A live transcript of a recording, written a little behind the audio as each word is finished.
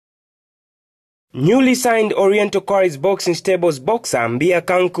Newly signed Oriental boxing stable's boxer Mbia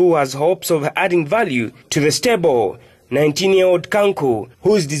Kanku has hopes of adding value to the stable. 19-year-old Kanku,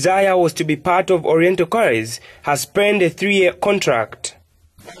 whose desire was to be part of Oriental has signed a 3-year contract.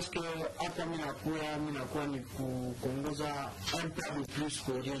 I feel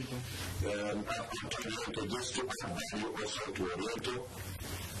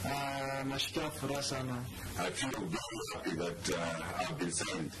very happy that I've been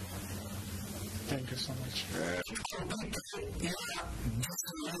signed. Thank you so much.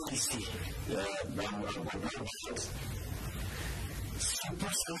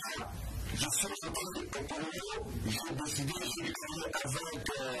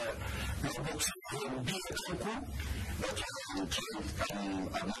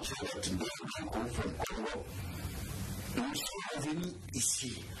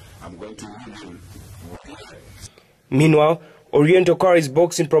 I'm going to win him. Meanwhile, Oriental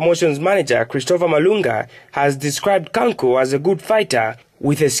boxing promotions manager Christopher Malunga has described Kanku as a good fighter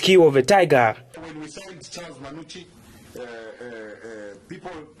with a skill of a tiger. When we signed Charles Manucci,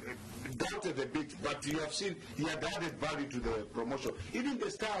 people doubted a bit, but you have seen he had added value to the promotion. Even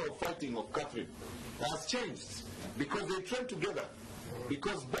the style of fighting of Catherine has changed because they train together.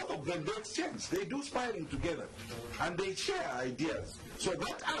 Because both of them, they exchange, they do sparring together, and they share ideas. So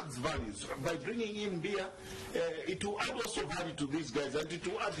that adds value. So by bringing in Mbia, it will add also value to these guys, and it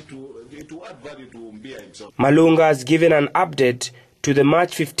will add value to Mbia himself. Malunga has given an update to the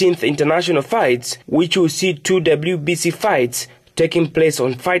March 15th international fights, which will see 2 WBC fights taking place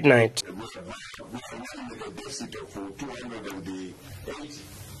on fight night. We are running a deficit of 208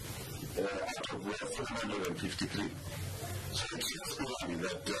 out of 453. So it's that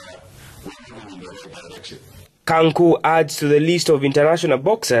we're moving in the right direction. Kanku adds to the list of international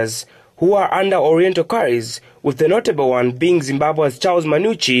boxers who are under Oriental with the notable one being Zimbabwe's Charles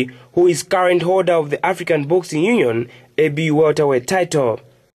Manucci, who is current holder of the African Boxing Union AB welterweight title.